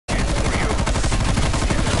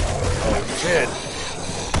shit.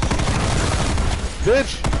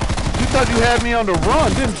 Bitch, you thought you had me on the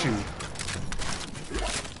run, didn't you?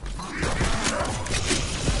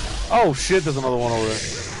 Oh shit, there's another one over there.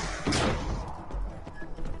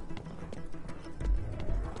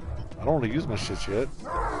 I don't want to use my shit yet.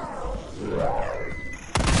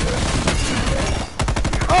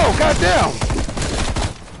 Oh, goddamn!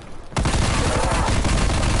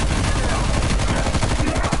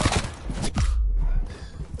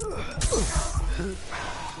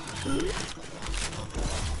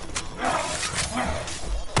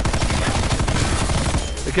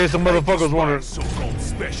 In case some motherfuckers wondering. So-called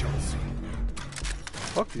specials.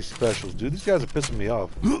 Fuck these specials, dude. These guys are pissing me off.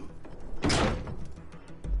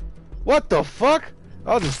 What the fuck?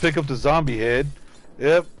 I'll just pick up the zombie head.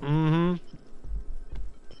 Yep. Mm-hmm.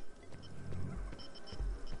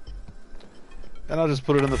 And I'll just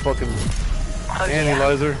put it in the fucking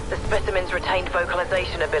analyzer. Yeah. The specimen's retained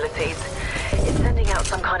vocalization abilities. It's sending out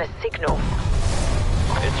some kind of signal.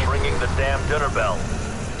 It's ringing the damn dinner bell.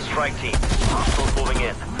 Strike team, hostiles moving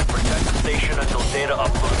in. Protect the station until data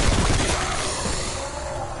uploads.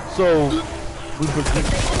 So, we if they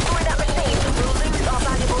destroy that machine, we'll lose our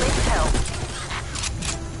valuable intel.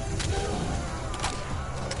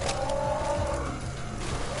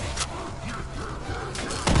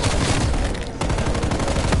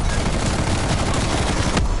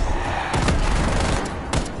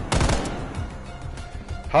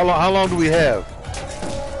 How long do we have?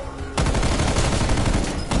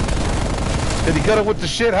 Did he cut it with the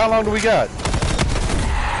shit? How long do we got? We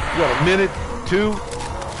got a minute, 2.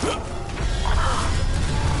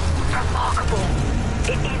 Remarkable.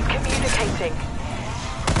 It is communicating.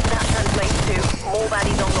 That translates to more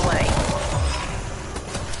baddies on the way.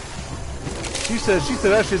 She said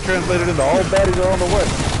that shit translated into all baddies are on the way.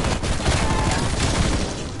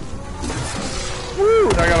 Woo!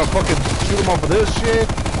 And I gotta fucking shoot him off of this shit.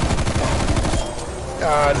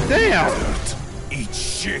 God damn! Eat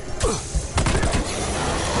shit.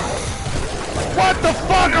 What the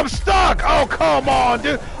fuck? I'm stuck! Oh, come on,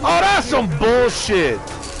 dude. Oh, that's some bullshit.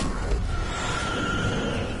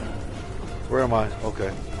 Where am I?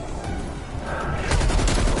 Okay.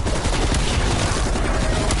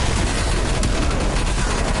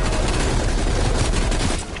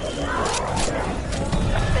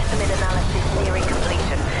 Specimen analysis nearing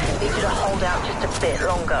completion. Need you to hold out just a bit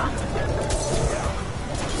longer.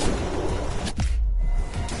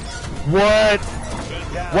 What?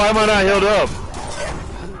 Why am I not healed up?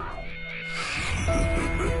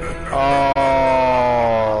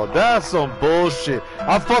 Oh, that's some bullshit.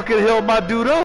 I fucking healed my dude up.